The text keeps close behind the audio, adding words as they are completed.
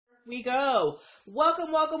We go.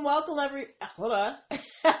 Welcome, welcome, welcome, hold on.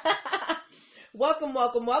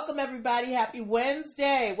 Welcome, everybody. Happy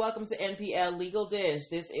Wednesday. Welcome to NPL Legal Dish.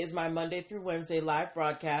 This is my Monday through Wednesday live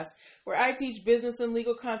broadcast where I teach business and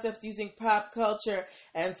legal concepts using pop culture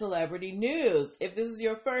and celebrity news. If this is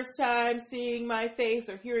your first time seeing my face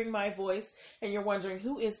or hearing my voice and you're wondering,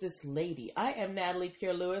 who is this lady? I am Natalie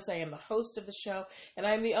Pierre-Lewis. I am the host of the show and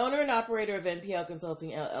I am the owner and operator of NPL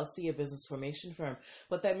Consulting LLC, a business formation firm.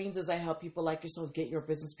 What that means is I help people like yourself get your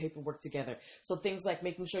business paperwork together. So things like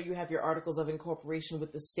making sure you have your articles of incorporation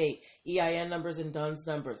with the state, EIN numbers and DUNS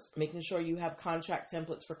numbers, making sure you have contract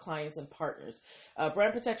templates for clients and partners,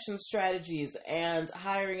 brand protection strategies, and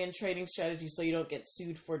hiring and training strategies so you don't get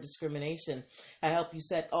sued for discrimination. I help you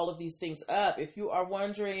set all of these things up. If you are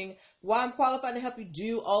wondering why I'm qualified to help you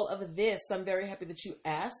do all of this, I'm very happy that you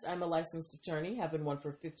asked. I'm a licensed attorney, have been one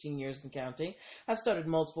for 15 years and counting. I've started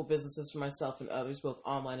multiple businesses for myself and others, both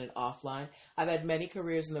online and offline. I've had many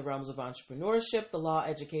careers in the realms of entrepreneurship, the law,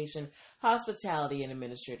 education, hospitality, and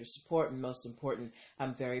administrative support. And most important,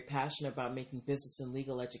 I'm very passionate about making business and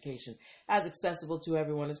legal education as accessible to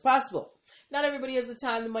everyone as possible. Not everybody has the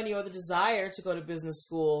time, the money, or the desire to go to business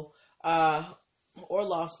school or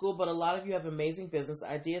law school, but a lot of you have amazing business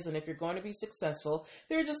ideas, and if you're going to be successful,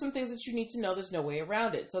 there are just some things that you need to know. There's no way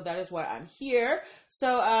around it. So that is why I'm here.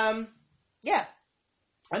 So, I'm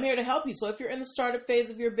here to help you. So if you're in the startup phase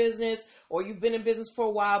of your business, or you've been in business for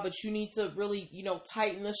a while, but you need to really,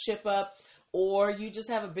 tighten the ship up, or you just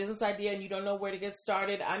have a business idea and you don't know where to get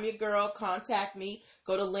started, I'm your girl. Contact me.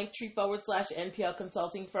 Go to Linktree/NPL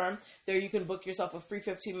Consulting Firm. There you can book yourself a free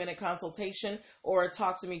 15-minute consultation or a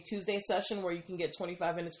Talk to Me Tuesday session where you can get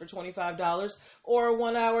 25 minutes for $25, or a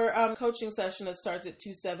 1-hour coaching session that starts at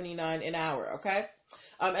 $279 an hour, okay?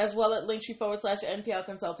 As well at Linktree/NPL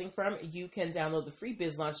Consulting Firm, you can download the free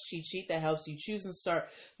Biz Launch cheat sheet that helps you choose and start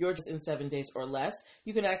your business in 7 days or less.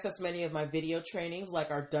 You can access many of my video trainings,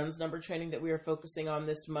 like our DUNS number training that we are focusing on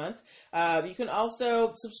this month. You can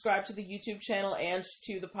also subscribe to the YouTube channel and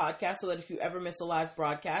to the podcast so that if you ever miss a live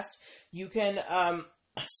broadcast, you can,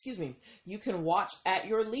 you can watch at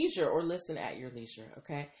your leisure or listen at your leisure,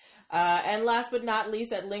 okay? And last but not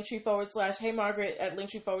least, at Linktree/Hey Margaret, at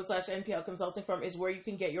Linktree/NPL Consulting Firm is where you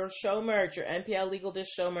can get your show merch, your NPL Legal Dish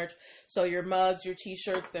show merch. So your mugs, your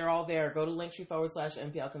t-shirts, they're all there. Go to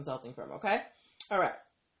Linktree/NPL Consulting Firm, okay? All right.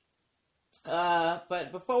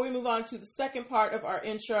 But before we move on to the second part of our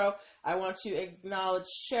intro, I want to acknowledge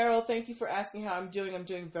Cheryl. Thank you for asking how I'm doing. I'm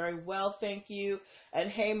doing very well, thank you. And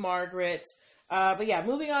hey, Margaret. But yeah,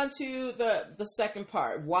 moving on to the second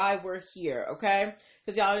part, why we're here, okay?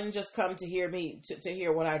 Because y'all didn't just come to hear me, to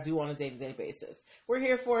hear what I do on a day-to-day basis. We're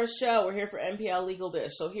here for a show. We're here for NPL Legal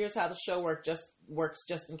Dish. So here's how the show works,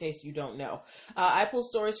 just in case you don't know. I pull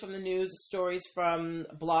stories from the news, stories from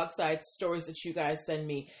blog sites, stories that you guys send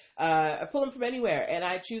me. I pull them from anywhere, and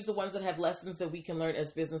I choose the ones that have lessons that we can learn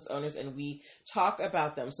as business owners, and we talk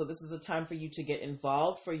about them. So this is a time for you to get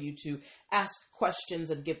involved, for you to ask questions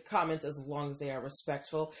and give comments as long as they are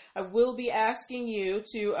respectful. I will be asking you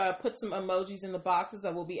to put some emojis in the boxes.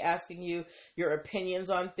 I will be asking you your opinions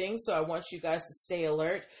on things, so I want you guys to stay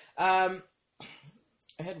alert. I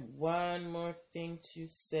had one more thing to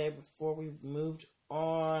say before we moved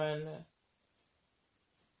on.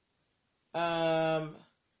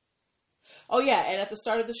 Oh yeah, and at the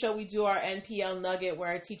start of the show, we do our NPL Nugget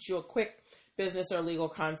where I teach you a quick business or legal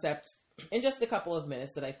concept in just a couple of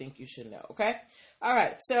minutes that I think you should know, okay? All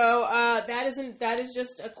right, so that is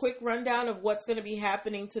just a quick rundown of what's going to be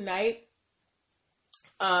happening tonight.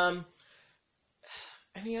 No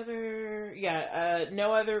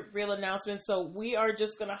other real announcements, so we are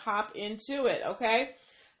just going to hop into it, okay?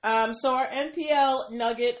 So our NPL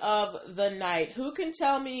Nugget of the night. Who can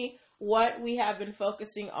tell me what we have been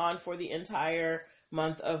focusing on for the entire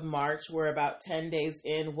month of March? We're about 10 days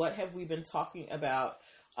in. What have we been talking about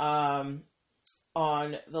on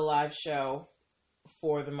the live show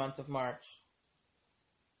for the month of March?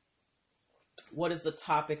 What is the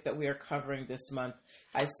topic that we are covering this month?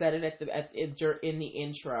 I said it in the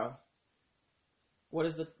intro. What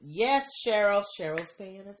is yes, Cheryl. Cheryl's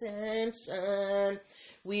paying attention.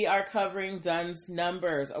 We are covering DUNS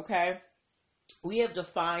numbers, okay? We have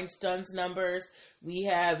defined DUNS numbers. We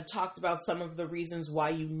have talked about some of the reasons why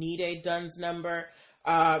you need a DUNS number.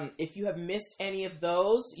 If you have missed any of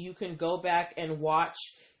those, you can go back and watch,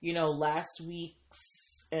 last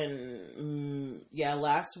week's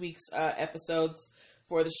episodes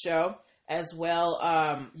for the show. As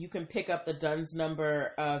well, you can pick up the DUNS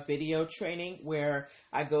number video training where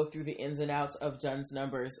I go through the ins and outs of DUNS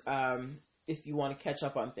numbers if you want to catch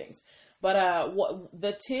up on things. But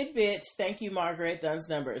the tidbit, thank you, Margaret, Duns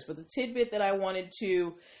Numbers. But the tidbit that I wanted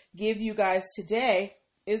to give you guys today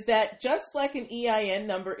is that just like an EIN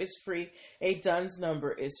number is free, a DUNS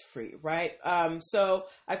number is free, right? So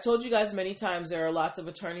I've told you guys many times there are lots of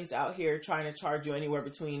attorneys out here trying to charge you anywhere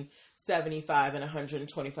between $75 and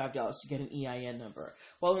 $125 to get an EIN number.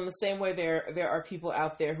 Well, in the same way, there are people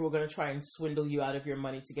out there who are going to try and swindle you out of your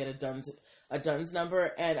money to get a DUNS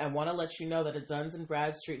number, and I want to let you know that a Duns and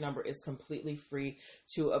Bradstreet number is completely free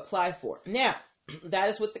to apply for. Now, that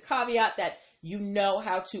is with the caveat that you know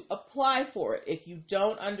how to apply for it. If you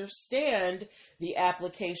don't understand the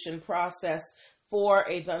application process for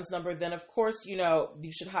a DUNS number, then of course, you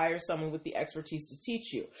should hire someone with the expertise to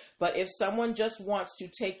teach you. But if someone just wants to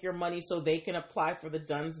take your money so they can apply for the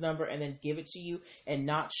DUNS number and then give it to you and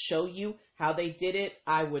not show you how they did it,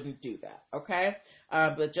 I wouldn't do that, okay?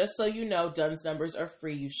 But just so you know, DUNS numbers are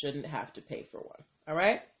free. You shouldn't have to pay for one, all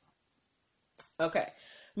right? Okay.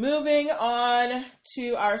 Moving on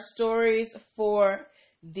to our stories for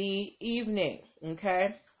the evening,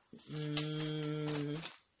 okay?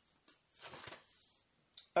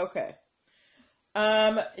 Okay.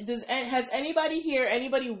 Has anybody here,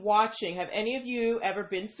 anybody watching, have any of you ever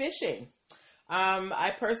been fishing?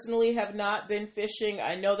 I personally have not been fishing.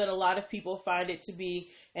 I know that a lot of people find it to be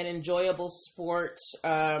an enjoyable sport,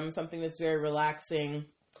 something that's very relaxing.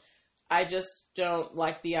 I just don't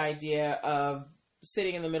like the idea of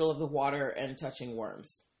sitting in the middle of the water and touching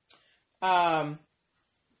worms. Margaret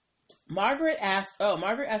asked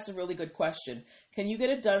a really good question. Can you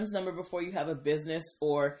get a DUNS number before you have a business,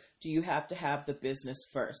 or do you have to have the business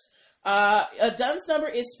first? A DUNS number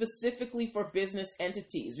is specifically for business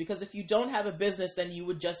entities, because if you don't have a business, then you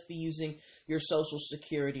would just be using your social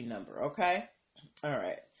security number, okay? All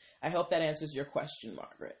right. I hope that answers your question,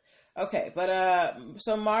 Margaret. Okay, but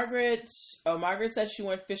so Margaret said she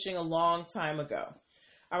went fishing a long time ago.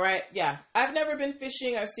 All right, yeah. I've never been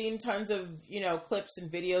fishing. I've seen tons of, clips and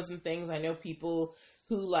videos and things. I know people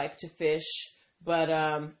who like to fish, but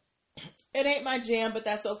it ain't my jam, but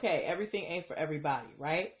that's okay. Everything ain't for everybody,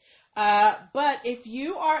 right? But if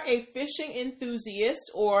you are a fishing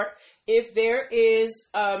enthusiast, or if there is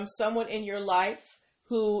someone in your life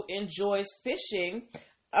who enjoys fishing,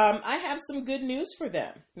 I have some good news for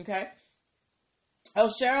them, okay? Oh,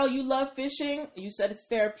 Cheryl, you love fishing? You said it's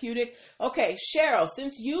therapeutic. Okay, Cheryl,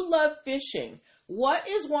 since you love fishing,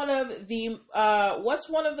 what's one of the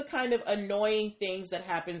kind of annoying things that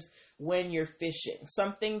happens when you're fishing?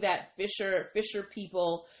 Something that fisher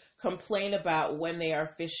people complain about when they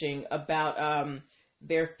are fishing, about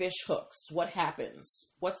their fish hooks. What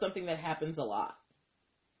happens? What's something that happens a lot?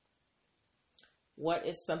 What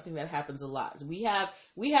is something that happens a lot? We have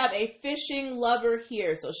a fishing lover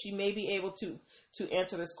here, so she may be able to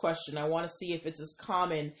answer this question. I want to see if it's as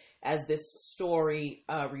common as this story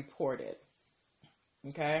reported.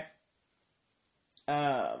 Okay.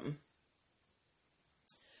 But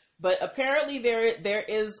apparently there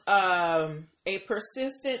is a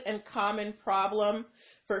persistent and common problem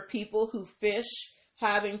for people who fish,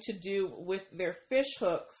 having to do with their fish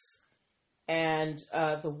hooks and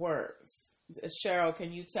the worms. Cheryl,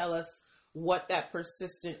 can you tell us what that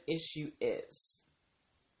persistent issue is?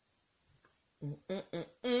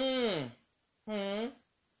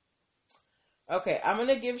 Okay, I'm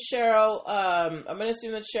gonna give Cheryl. I'm gonna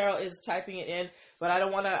assume that Cheryl is typing it in, but I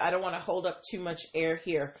don't want to hold up too much air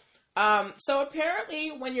here. So apparently,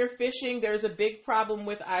 when you're fishing, there's a big problem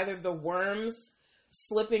with either the worms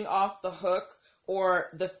slipping off the hook, or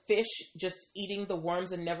the fish just eating the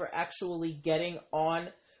worms and never actually getting on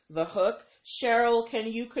the hook. Cheryl,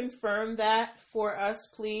 can you confirm that for us,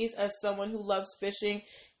 please, as someone who loves fishing?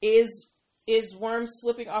 Is worms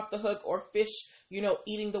slipping off the hook, or fish,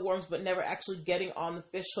 eating the worms but never actually getting on the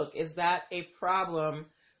fish hook? Is that a problem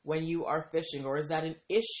when you are fishing, or is that an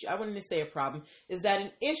issue? I wouldn't say a problem. Is that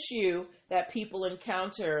an issue that people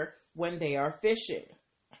encounter when they are fishing?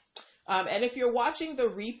 And if you're watching the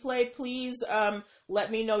replay, please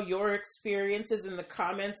let me know your experiences in the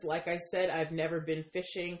comments. Like I said, I've never been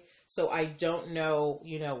fishing, so I don't know,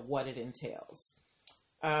 what it entails.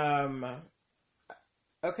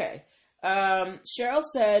 Okay. Cheryl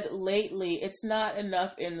said lately it's not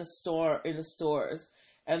enough in the stores,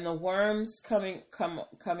 and the worms coming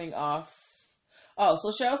off. Oh,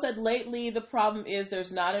 so Cheryl said lately the problem is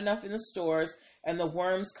there's not enough in the stores and the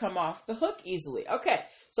worms come off the hook easily. Okay,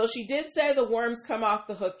 so she did say the worms come off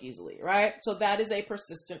the hook easily, right? So that is a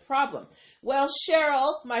persistent problem. Well,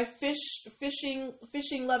 Cheryl, my fishing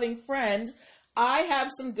loving friend, I have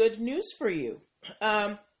some good news for you.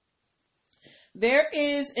 There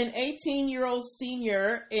is an 18-year-old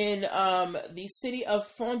senior in the city of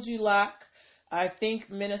Fond du Lac, I think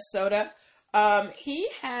Minnesota. He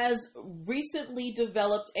has recently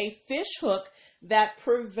developed a fish hook that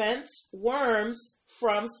prevents worms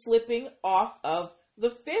from slipping off of the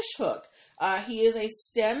fish hook. He is a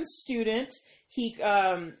STEM student.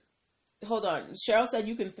 Hold on. Cheryl said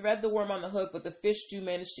you can thread the worm on the hook, but the fish do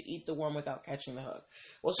manage to eat the worm without catching the hook.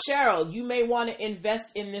 Well, Cheryl, you may want to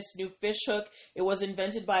invest in this new fish hook. It was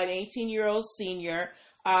invented by an 18-year-old senior.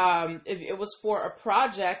 It was for a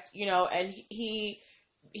project, and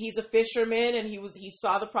he's a fisherman, and he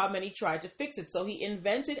saw the problem and he tried to fix it. So he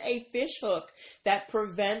invented a fish hook that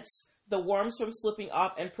prevents the worms from slipping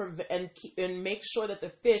off and make sure that the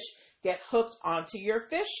fish get hooked onto your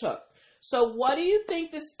fish hook. So what do you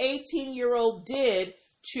think this 18-year-old did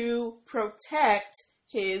to protect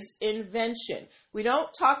his invention? We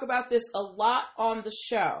don't talk about this a lot on the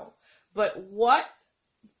show, but what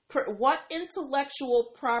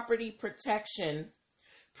intellectual property protection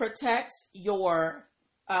protects your,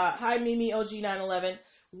 hi Mimi OG911,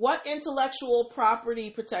 what intellectual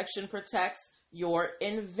property protection protects your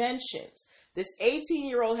inventions? This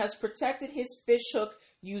 18-year-old has protected his fish hook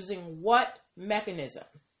using what mechanism?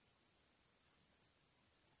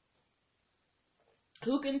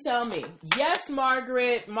 Who can tell me? Yes,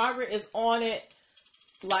 Margaret. Margaret is on it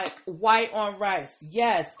like white on rice.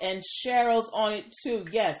 Yes. And Cheryl's on it too.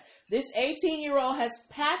 Yes. This 18-year-old has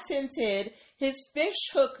patented his fish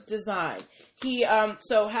hook design.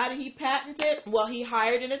 So how did he patent it? Well, he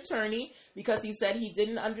hired an attorney because he said he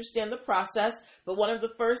didn't understand the process. But one of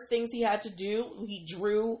the first things he had to do, he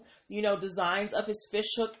drew, designs of his fish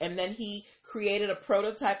hook, and then he created a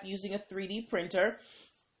prototype using a 3D printer.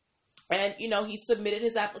 And, he submitted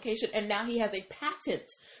his application, and now he has a patent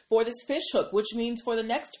for this fish hook, which means for the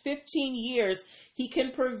next 15 years, he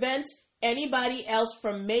can prevent anybody else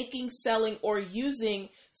from making, selling, or using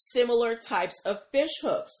similar types of fish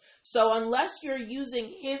hooks. So unless you're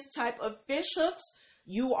using his type of fish hooks,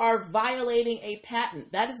 you are violating a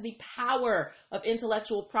patent. That is the power of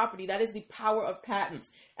intellectual property. That is the power of patents.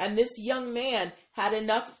 And this young man had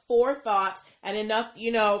enough forethought and enough,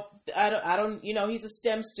 he's a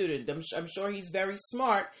STEM student. I'm sure he's very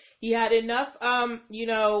smart. He had enough,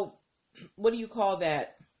 what do you call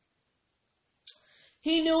that?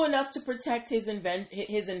 He knew enough to protect his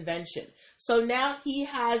invention. So now he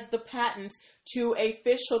has the patent to a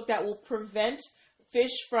fish hook that will prevent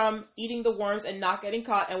fish from eating the worms and not getting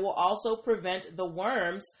caught, and will also prevent the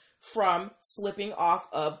worms from slipping off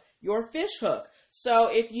of your fish hook. So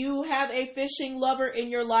if you have a fishing lover in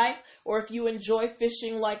your life, or if you enjoy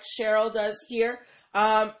fishing like Cheryl does here,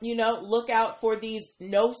 look out for these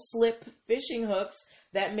no-slip fishing hooks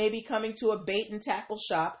that may be coming to a bait and tackle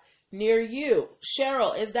shop near you.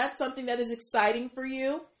 Cheryl, is that something that is exciting for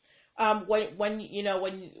you?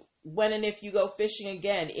 When and if you go fishing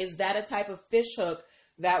again, is that a type of fish hook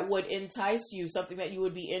that would entice you, something that you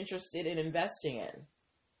would be interested in investing in?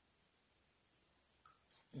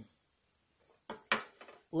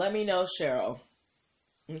 Let me know, Cheryl.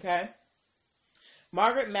 Okay.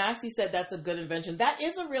 Margaret Massey said that's a good invention. That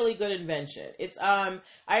is a really good invention. It's I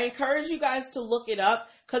encourage you guys to look it up,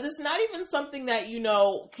 because it's not even something that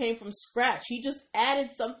came from scratch. He just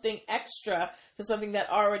added something extra to something that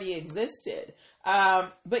already existed.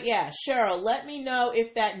 But yeah, Cheryl, let me know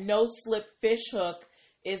if that no-slip fish hook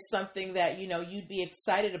is something that you'd be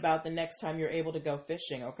excited about the next time you're able to go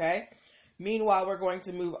fishing. Okay. Meanwhile, we're going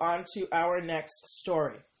to move on to our next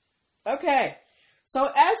story. Okay. So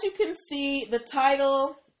as you can see, the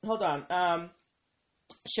title, hold on.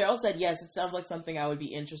 Cheryl said, yes, it sounds like something I would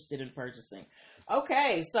be interested in purchasing.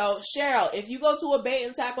 Okay. So Cheryl, if you go to a bait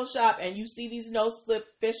and tackle shop and you see these no-slip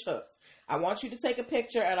fish hooks, I want you to take a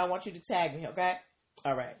picture and I want you to tag me. Okay.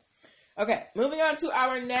 All right. Okay. Moving on to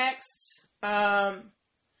our next,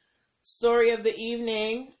 story of the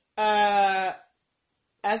evening.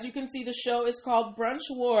 As you can see, the show is called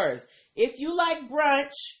Brunch Wars. If you like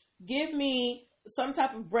brunch, give me some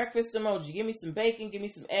type of breakfast emoji. Give me some bacon, give me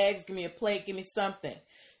some eggs, give me a plate, give me something.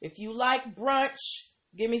 If you like brunch,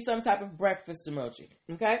 give me some type of breakfast emoji.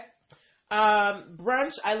 Okay?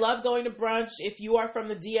 Brunch, I love going to brunch. If you are from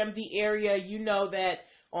the DMV area, you know that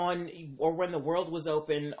when the world was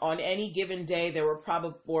open, on any given day, there were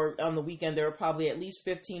probably, or on the weekend, there were probably at least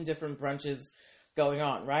 15 different brunches going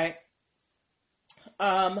on, right?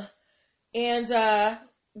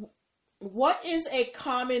 What is a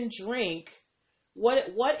common drink?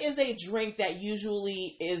 What is a drink that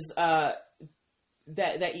usually is, that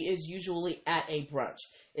is usually at a brunch?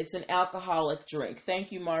 It's an alcoholic drink.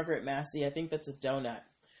 Thank you, Margaret Massey. I think that's a donut.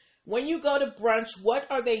 When you go to brunch, what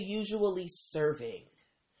are they usually serving?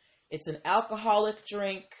 It's an alcoholic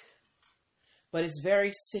drink, but it's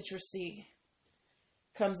very citrusy.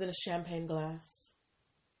 Comes in a champagne glass.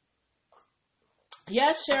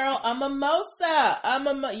 Yes, Cheryl, a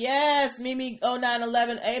mimosa. Yes, Mimi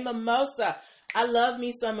 0911, a mimosa. I love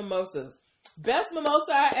me some mimosas. Best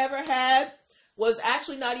mimosa I ever had was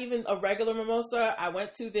actually not even a regular mimosa. I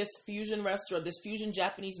went to this fusion restaurant, this fusion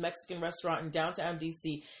Japanese Mexican restaurant in downtown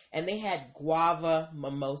DC, and they had guava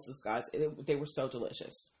mimosas, guys. They were so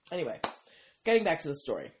delicious. Anyway, getting back to the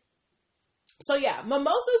story. So yeah,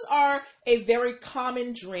 mimosas are a very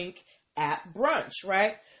common drink at brunch,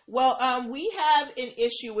 right? Well, we have an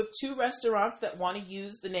issue with two restaurants that want to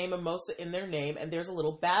use the name mimosa in their name, and there's a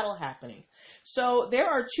little battle happening. So there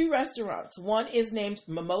are two restaurants. One is named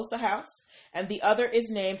Mimosa House, and the other is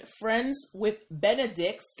named Friends with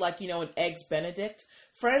Benedict's, like, you know, an Eggs Benedict.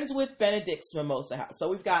 Friends with Benedict's Mimosa House. So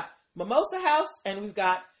we've got Mimosa House, and we've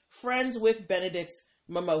got Friends with Benedict's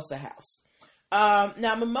Mimosa House.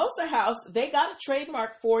 Now, Mimosa House, they got a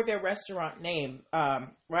trademark for their restaurant name,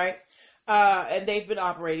 right? And they've been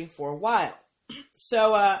operating for a while.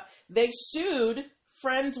 So they sued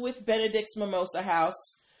Friends with Benedict's Mimosa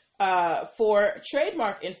House for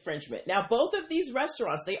trademark infringement. Now, both of these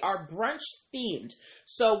restaurants, they are brunch themed.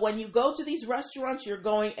 So when you go to these restaurants, you're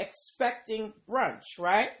going expecting brunch,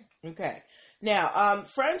 right? Okay. Now,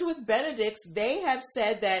 Friends with Benedict's, they have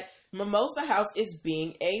said that Mimosa House is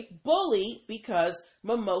being a bully because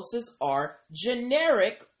mimosas are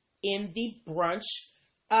generic in the brunch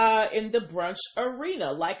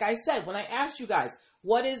arena. Like I said, when I asked you guys,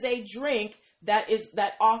 what is a drink that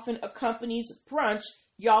often accompanies brunch,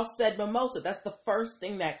 y'all said mimosa. That's the first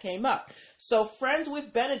thing that came up. So Friends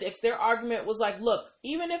with Benedict's, their argument was like, look,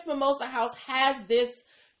 even if Mimosa House has this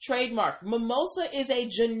trademark, mimosa is a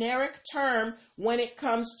generic term when it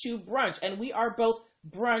comes to brunch, and we are both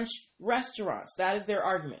brunch restaurants. That is their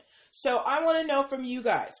argument. So I want to know from you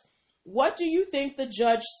guys, what do you think the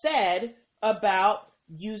judge said about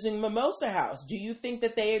using Mimosa House? Do you think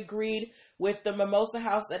that they agreed with the Mimosa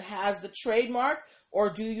House that has the trademark, or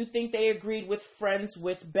do you think they agreed with Friends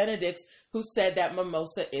with Benedict's, who said that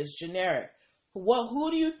mimosa is generic? Well, who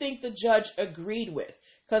do you think the judge agreed with?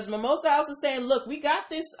 Because Mimosa House is saying, look, we got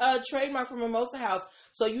this trademark from Mimosa House,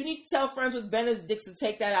 so you need to tell Friends with Benedict's to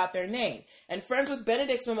take that out their name. And Friends with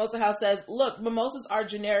Benedict's Mimosa House says, look, mimosas are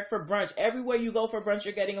generic for brunch. Everywhere you go for brunch,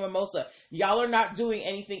 you're getting a mimosa. Y'all are not doing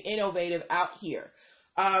anything innovative out here.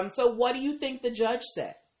 So what do you think the judge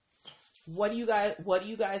said? What do you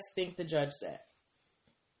guys think the judge said?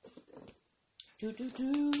 Do do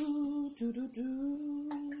do do do do do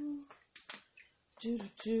do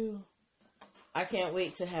do. I can't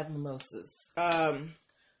wait to have mimosas.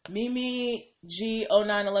 Mimi G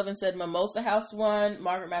 0911 said Mimosa House won.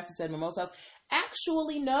 Margaret Massey said Mimosa House.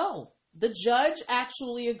 Actually, no. The judge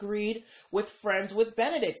actually agreed with Friends with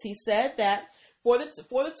Benedict's. He said that for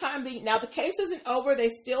the time being, now the case isn't over. They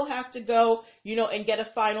still have to go, and get a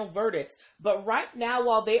final verdict. But right now,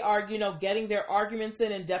 while they are, getting their arguments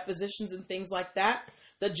in and depositions and things like that,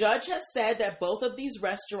 the judge has said that both of these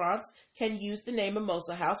restaurants can use the name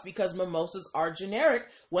Mimosa House because mimosas are generic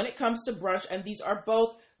when it comes to brunch, and these are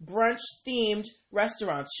both brunch-themed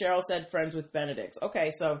restaurants. Cheryl said Friends with Benedict's.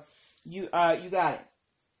 Okay, so you got it.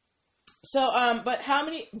 So, but how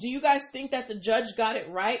many, do you guys think that the judge got it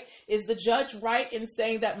right? Is the judge right in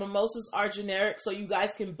saying that mimosas are generic so you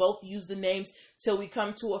guys can both use the names till we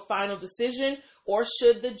come to a final decision? Or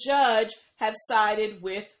should the judge have sided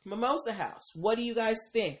with Mimosa House? What do you guys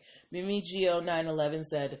think? Mimi Geo 911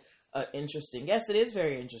 said, interesting. Yes, it is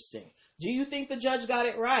very interesting. Do you think the judge got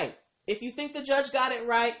it right? If you think the judge got it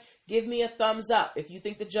right, give me a thumbs up. If you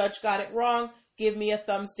think the judge got it wrong, give me a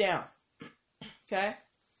thumbs down. Okay?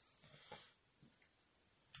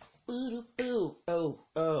 Boo.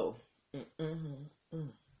 Oh.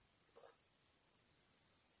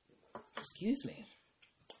 Excuse me.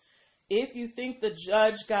 If you think the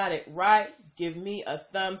judge got it right, give me a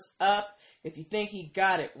thumbs up. If you think he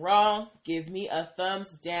got it wrong, give me a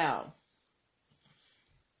thumbs down.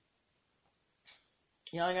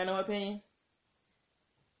 Y'all ain't got no opinion?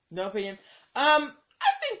 No opinion? I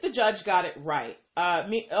think the judge got it right.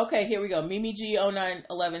 Okay, here we go. Mimi G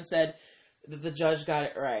 0911 said the judge got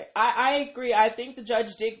it right. I agree. I think the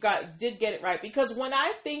judge did get it right, because when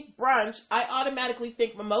I think brunch, I automatically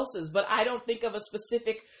think mimosas, but I don't think of a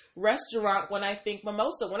specific restaurant when I think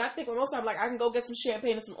mimosa. When I think mimosa, I'm like, I can go get some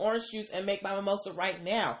champagne and some orange juice and make my mimosa right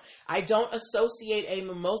now. I don't associate a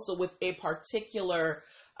mimosa with a particular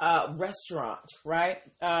restaurant, right?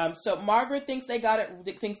 So Margaret thinks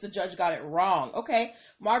thinks the judge got it wrong. Okay,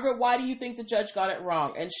 Margaret, why do you think the judge got it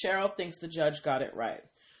wrong? And Cheryl thinks the judge got it right.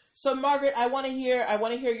 So Margaret, I want to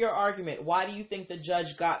hear your argument. Why do you think the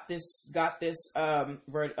judge got this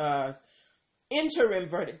interim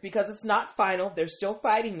verdict? Because it's not final. They're still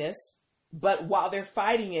fighting this, but while they're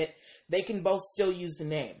fighting it, they can both still use the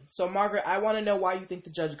name. So Margaret, I want to know why you think the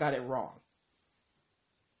judge got it wrong.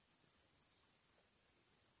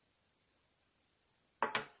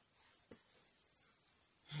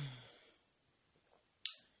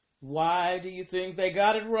 Why do you think they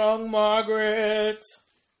got it wrong, Margaret?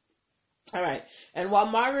 All right. And while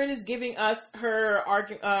Margaret is giving us her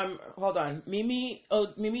argument, hold on. Mimi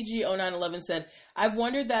G0911 said, I've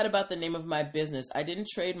wondered that about the name of my business. I didn't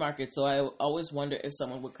trademark it, so I always wonder if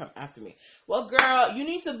someone would come after me. Well, girl, you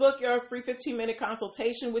need to book your free 15-minute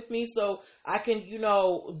consultation with me so I can,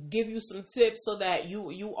 give you some tips so that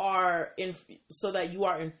you are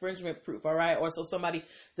infringement proof, all right? Or so somebody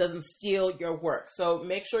doesn't steal your work. So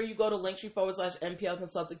make sure you go to linktree/NPL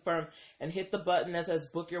Consulting Firm and hit the button that says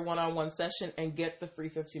book your one-on-one session and get the free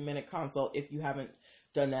 15-minute consult if you haven't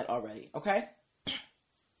done that already, okay?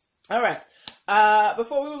 All right.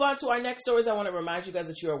 Before we move on to our next stories, I want to remind you guys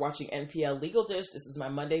that you are watching NPL Legal Dish. This is my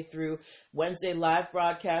Monday through Wednesday live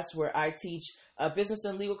broadcast where I teach business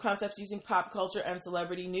and legal concepts using pop culture and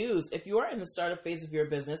celebrity news. If you are in the startup phase of your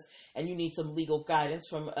business and you need some legal guidance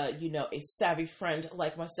from, a savvy friend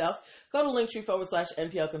like myself, go to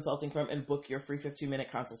linktree/NPL Consulting Firm and book your free 15-minute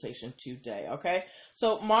consultation today, okay?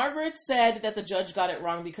 So Margaret said that the judge got it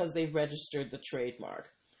wrong because they registered the trademark.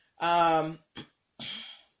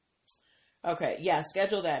 Okay, yeah,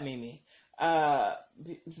 schedule that, Mimi.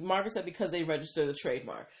 Margaret said because they registered the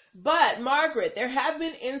trademark. But Margaret, there have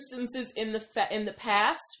been instances in the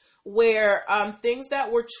past where things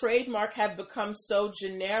that were trademark have become so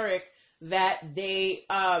generic that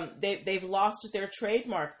they've lost their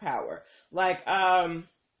trademark power. Like I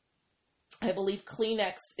believe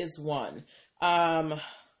Kleenex is one. Band-Aid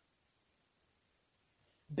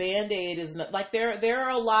is not, like there are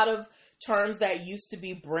a lot of terms that used to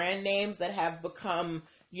be brand names that have become,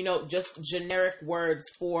 just generic words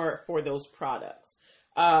for those products.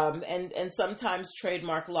 And sometimes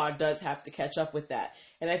trademark law does have to catch up with that.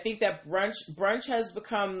 And I think that brunch has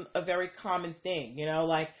become a very common thing,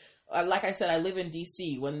 like I said, I live in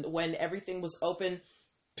DC. When everything was open,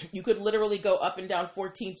 you could literally go up and down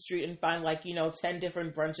 14th Street and find 10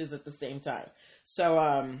 different brunches at the same time. So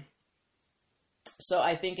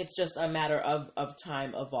I think it's just a matter of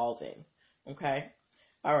time evolving. Okay.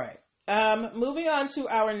 All right. Moving on to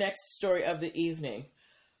our next story of the evening.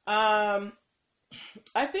 I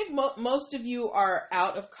think most of you are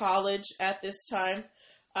out of college at this time.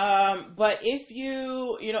 But if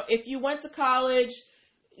you went to college,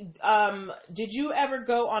 did you ever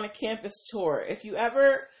go on a campus tour? If you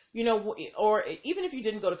ever, or even if you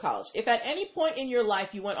didn't go to college, if at any point in your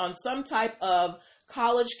life you went on some type of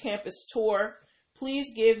college campus tour,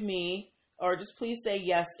 please give me, or just please say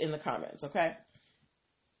yes in the comments, okay?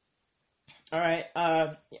 All right.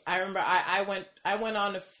 I remember I went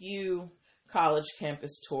on a few college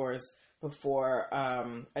campus tours before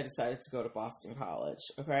I decided to go to Boston College,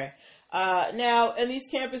 okay? Now, in these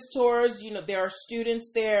campus tours, there are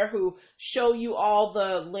students there who show you all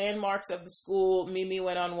the landmarks of the school. Mimi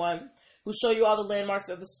went on one. Who show you all the landmarks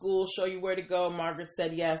of the school, show you where to go. Margaret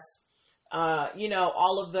said yes.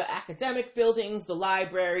 All of the academic buildings, the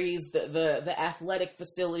libraries, the athletic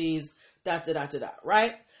facilities,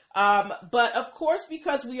 right? But of course,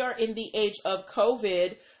 because we are in the age of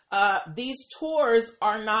COVID, these tours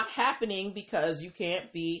are not happening because you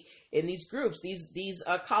can't be in these groups. These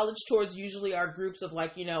college tours usually are groups of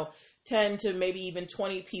 10 to maybe even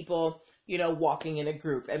 20 people, walking in a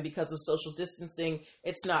group. And because of social distancing,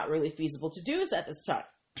 it's not really feasible to do this at this time.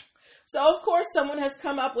 So of course, someone has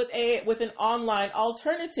come up with an online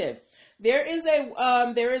alternative. There is a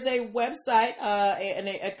website and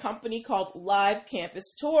a company called Live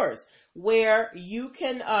Campus Tours where you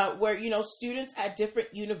can students at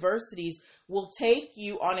different universities will take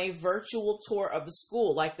you on a virtual tour of the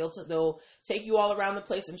school. Like they'll take you all around the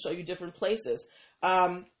place and show you different places.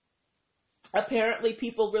 Apparently,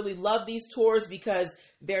 people really love these tours because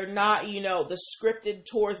they're not, the scripted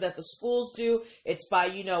tours that the schools do. It's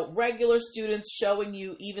by, regular students showing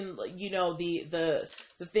you even, the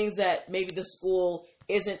things that maybe the school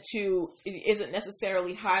isn't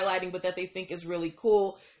necessarily highlighting, but that they think is really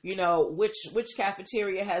cool. Which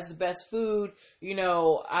cafeteria has the best food?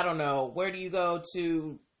 I don't know. Where do you go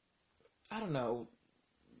to? I don't know.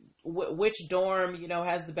 Which dorm,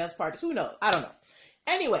 has the best parties? Who knows? I don't know.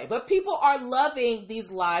 Anyway, but people are loving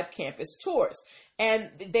these live campus tours.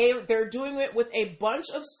 And they're doing it with a bunch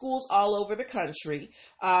of schools all over the country.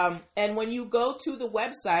 And when you go to the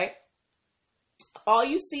website, all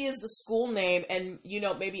you see is the school name and,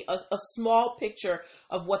 maybe a small picture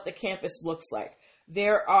of what the campus looks like.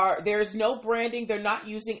 There's no branding. They're not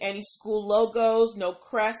using any school logos, no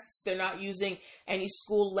crests. They're not using any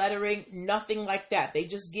school lettering, nothing like that. They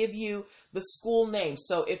just give you the school name.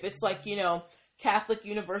 So if it's like, Catholic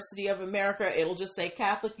University of America, it'll just say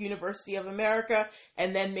Catholic University of America,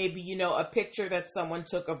 and then maybe, a picture that someone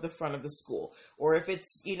took of the front of the school. Or if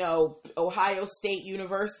it's, Ohio State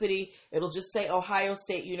University, it'll just say Ohio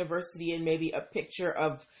State University and maybe a picture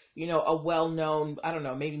of, a well-known, I don't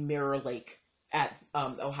know, maybe Mirror Lake at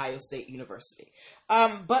Ohio State University.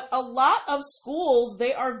 But a lot of schools,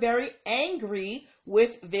 they are very angry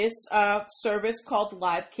with this service called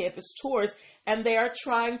Live Campus Tours, and they are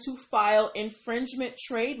trying to file infringement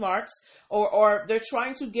trademarks, or they're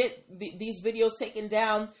trying to get these videos taken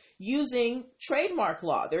down using trademark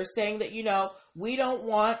law. They're saying that, we don't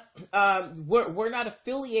want, we're not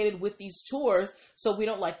affiliated with these tours, so we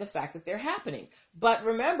don't like the fact that they're happening. But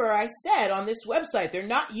remember, I said on this website, they're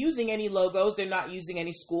not using any logos, they're not using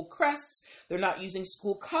any school crests, they're not using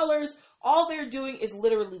school colors. All they're doing is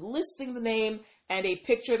literally listing the name and a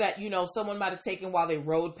picture that, someone might have taken while they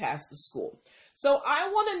rode past the school. So I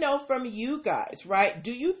want to know from you guys, right?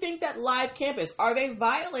 Do you think that Live Campus, are they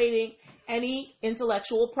violating any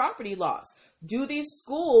intellectual property laws? Do these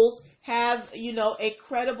schools have, a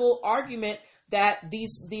credible argument that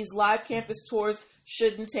these Live Campus tours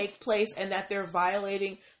shouldn't take place and that they're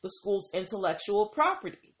violating the school's intellectual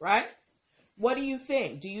property, right? What do you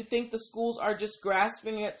think? Do you think the schools are just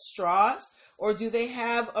grasping at straws, or do they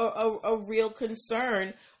have a real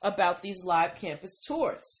concern about these Live Campus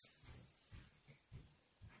tours?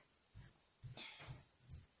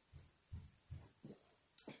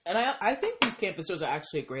 And I think these campus tours are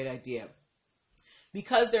actually a great idea.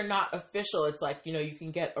 Because they're not official, it's like, you can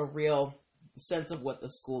get a real sense of what the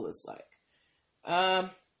school is like.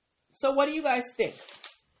 So what do you guys think?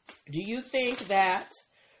 Do you think that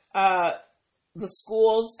the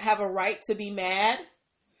schools have a right to be mad?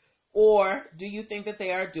 Or do you think that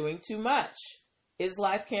they are doing too much? Is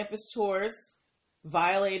Live Campus Tours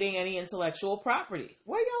violating any intellectual property?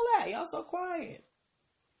 Where y'all at? Y'all so quiet.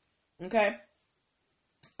 Okay.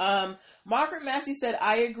 Margaret Massey said,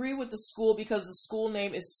 I agree with the school because the school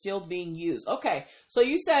name is still being used. Okay, so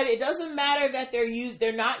you said it doesn't matter that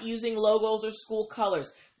they're not using logos or school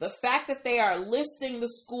colors. The fact that they are listing the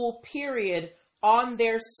school period on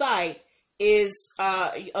their site is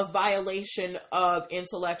a violation of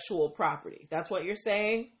intellectual property. That's what you're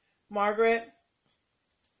saying, Margaret?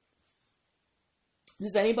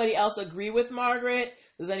 Does anybody else agree with Margaret?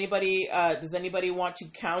 Does anybody want to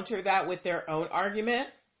counter that with their own argument?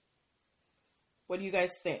 What do you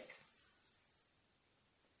guys think?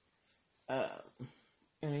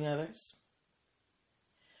 Any others?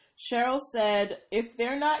 Cheryl said, if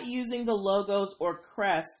they're not using the logos or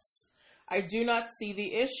crests, I do not see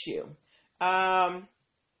the issue.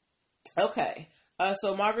 Okay.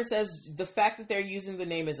 So Margaret says the fact that they're using the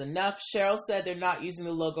name is enough. Cheryl said they're not using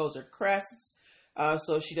the logos or crests,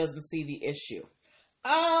 so she doesn't see the issue.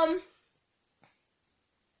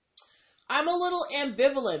 I'm a little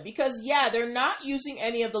ambivalent because, they're not using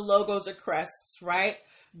any of the logos or crests, right?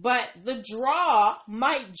 But the draw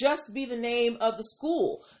might just be the name of the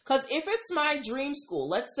school. Because if it's my dream school,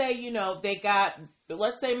 let's say,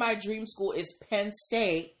 let's say my dream school is Penn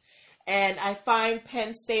State, and I find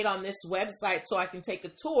Penn State on this website so I can take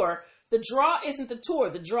a tour. The draw isn't the tour.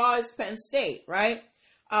 The draw is Penn State, right?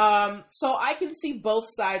 So I can see both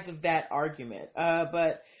sides of that argument.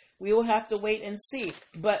 But we will have to wait and see.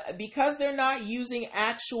 But because they're not using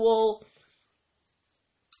actual,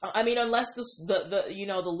 unless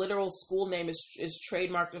the literal school name is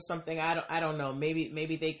trademarked or something, I don't know.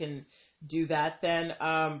 Maybe they can do that then.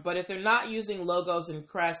 But if they're not using logos and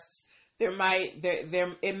crests, it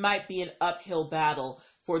might be an uphill battle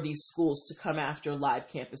for these schools to come after Live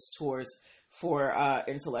Campus Tours for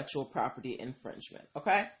intellectual property infringement.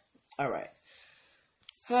 Okay? All right.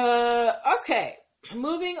 Okay.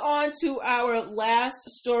 Moving on to our last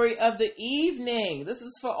story of the evening. This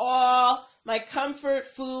is for all my comfort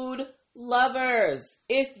food lovers.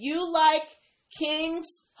 If you like King's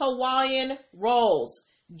Hawaiian rolls,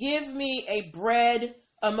 give me a bread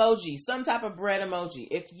emoji, some type of bread emoji.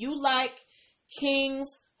 If you like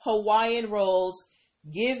King's Hawaiian rolls,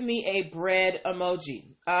 give me a bread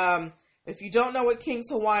emoji. If you don't know what King's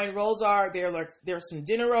Hawaiian rolls are, they're some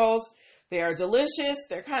dinner rolls. They are delicious.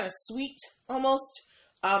 They're kind of sweet almost.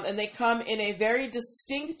 And they come in a very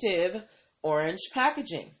distinctive orange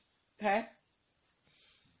packaging. Okay?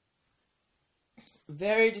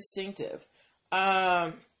 Very distinctive.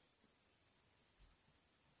 Margaret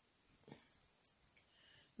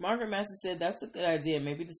Massey said, that's a good idea.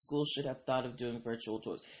 Maybe the school should have thought of doing virtual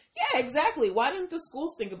tours. Yeah, exactly. Why didn't the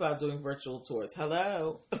schools think about doing virtual tours?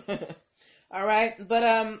 Hello. All right.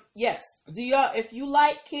 But, yes. If you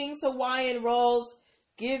like King's Hawaiian rolls,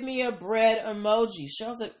 give me a bread emoji.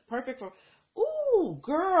 Shows it perfect for, ooh,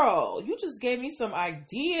 girl, you just gave me some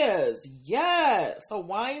ideas. Yes.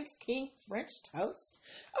 Hawaiian's King French toast.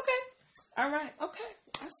 Okay. All right. Okay.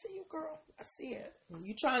 I see you, girl. I see it.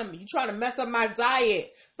 You trying to mess up my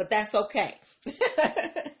diet, but that's okay.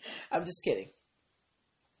 I'm just kidding.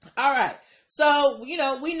 All right. So, we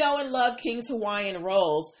know and love King's Hawaiian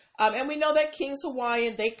rolls. And we know that King's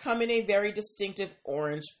Hawaiian, they come in a very distinctive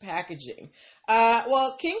orange packaging.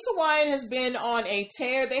 Well, King's Hawaiian has been on a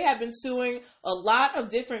tear. They have been suing a lot of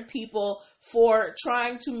different people for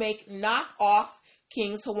trying to make knockoff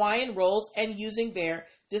King's Hawaiian rolls and using their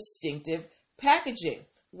distinctive packaging.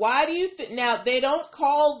 Why do you think? Now they don't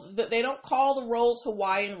call the rolls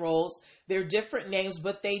Hawaiian rolls. They're different names,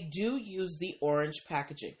 but they do use the orange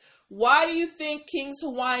packaging. Why do you think King's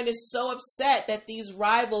Hawaiian is so upset that these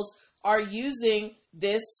rivals are using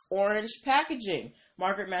this orange packaging?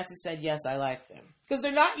 Margaret Massey said, yes, I like them. Because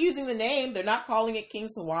they're not using the name. They're not calling it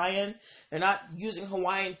King's Hawaiian. They're not using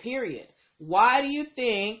Hawaiian, period. Why do you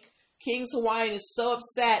think King's Hawaiian is so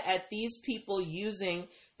upset at these people using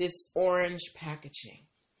this orange packaging?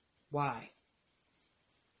 Why?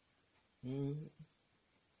 Why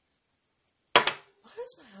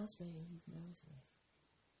is my house making these noises?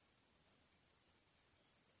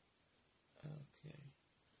 Okay.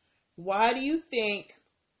 Why do you think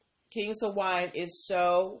King's Hawaiian is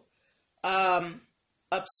so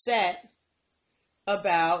upset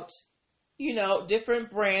about, different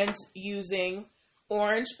brands using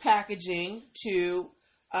orange packaging to,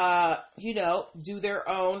 do their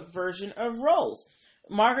own version of rolls?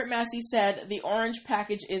 Margaret Massey said the orange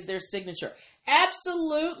package is their signature.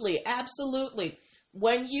 Absolutely, absolutely.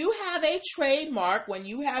 When you have a trademark, when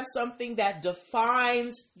you have something that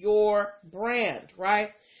defines your brand,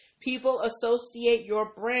 right? People associate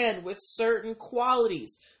your brand with certain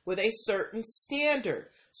qualities, with a certain standard.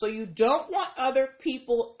 So you don't want other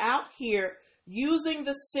people out here using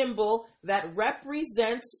the symbol that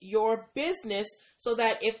represents your business so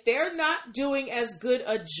that if they're not doing as good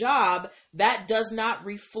a job, that does not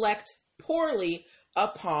reflect poorly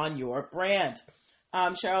upon your brand.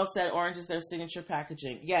 Cheryl said orange is their signature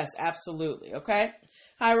packaging. Yes, absolutely. Okay.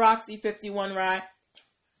 Hi, Roxy51 Rye.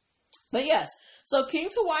 But yes, so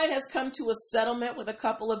King's Hawaiian has come to a settlement with a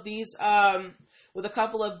couple of these knockoff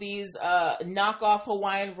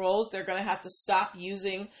Hawaiian rolls. They're going to have to stop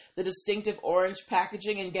using the distinctive orange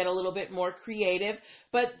packaging and get a little bit more creative.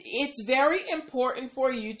 But it's very important for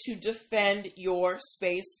you to defend your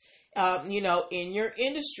space, in your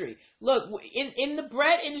industry. Look, in the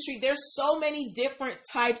bread industry, there's so many different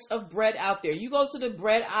types of bread out there. You go to the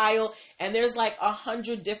bread aisle and there's like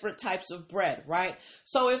 100 different types of bread, right?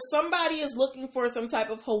 So if somebody is looking for some type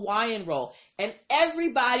of Hawaiian roll and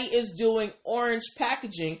everybody is doing orange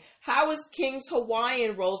packaging, how is King's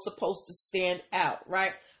Hawaiian roll supposed to stand out,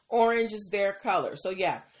 right? Orange is their color. So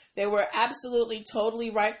yeah, they were absolutely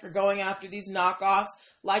totally right for going after these knockoffs.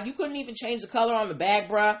 Like you couldn't even change the color on the bag,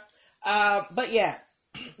 bruh. But yeah,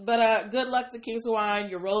 good luck to King's Hawaiian.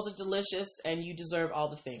 Your rolls are delicious and you deserve all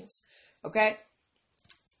the things. Okay.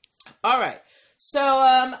 All right. So,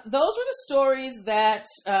 those were the stories that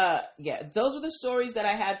I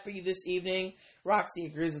had for you this evening. Roxy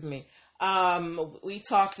agrees with me. We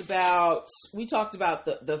talked about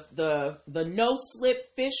the no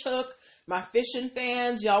slip fish hook. My fishing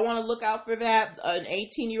fans, y'all want to look out for that. An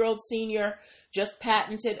 18-year-old senior just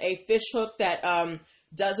patented a fish hook that,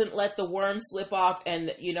 doesn't let the worm slip off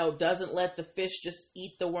and, doesn't let the fish just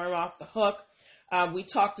eat the worm off the hook. We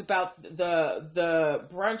talked about the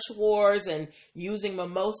brunch wars and using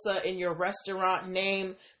mimosa in your restaurant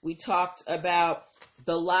name. We talked about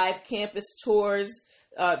the live campus tours,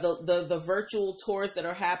 the virtual tours that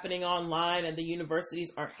are happening online and the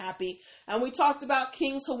universities aren't happy. And we talked about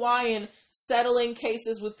King's Hawaiian settling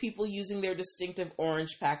cases with people using their distinctive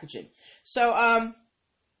orange packaging. So,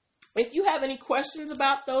 if you have any questions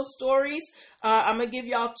about those stories, I'm going to give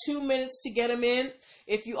y'all 2 minutes to get them in.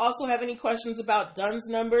 If you also have any questions about DUNS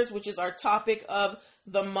numbers, which is our topic of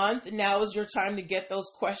the month, now is your time to get those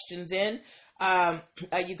questions in.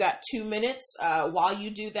 You got 2 minutes. While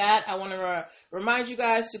you do that, I want to remind you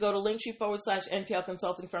guys to go to Linktree/NPL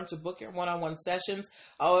Consulting Firm to book your one-on-one sessions.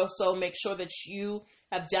 Also, make sure that you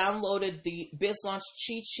have downloaded the Biz Launch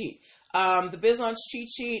Cheat Sheet. The Biz Launch Cheat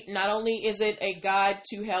Sheet, not only is it a guide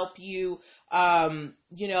to help you,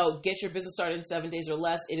 get your business started in 7 days or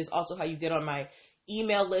less, it is also how you get on my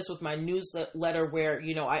email list with my newsletter where,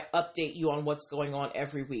 I update you on what's going on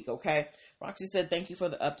every week, okay? Roxy said, thank you for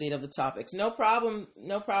the update of the topics. No problem,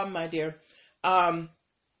 my dear.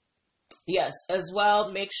 Yes, as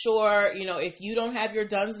well, make sure, if you don't have your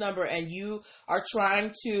DUNS number and you are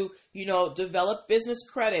trying to, develop business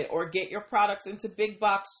credit or get your products into big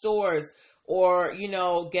box stores or,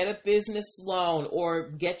 get a business loan or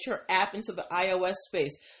get your app into the iOS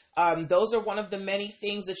space, those are one of the many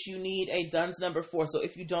things that you need a DUNS number for. So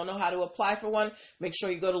if you don't know how to apply for one, make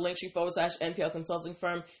sure you go to Linktree/NPL Consulting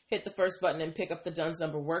Firm, hit the first button and pick up the DUNS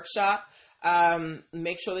number workshop.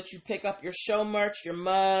 Make sure that you pick up your show merch, your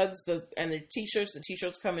mugs, and the t-shirts. The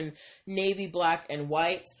t-shirts come in navy, black, and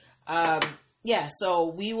white. So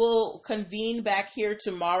we will convene back here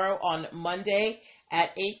tomorrow on Monday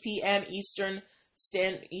at 8 p.m. Eastern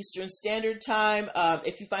Standard Time.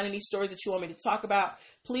 If you find any stories that you want me to talk about,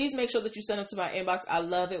 please make sure that you send them to my inbox. I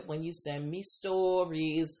love it when you send me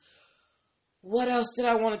stories. What else did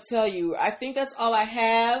I want to tell you? I think that's all I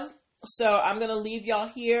have. So I'm going to leave y'all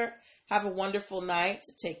here. Have a wonderful night.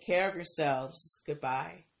 Take care of yourselves.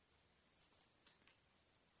 Goodbye.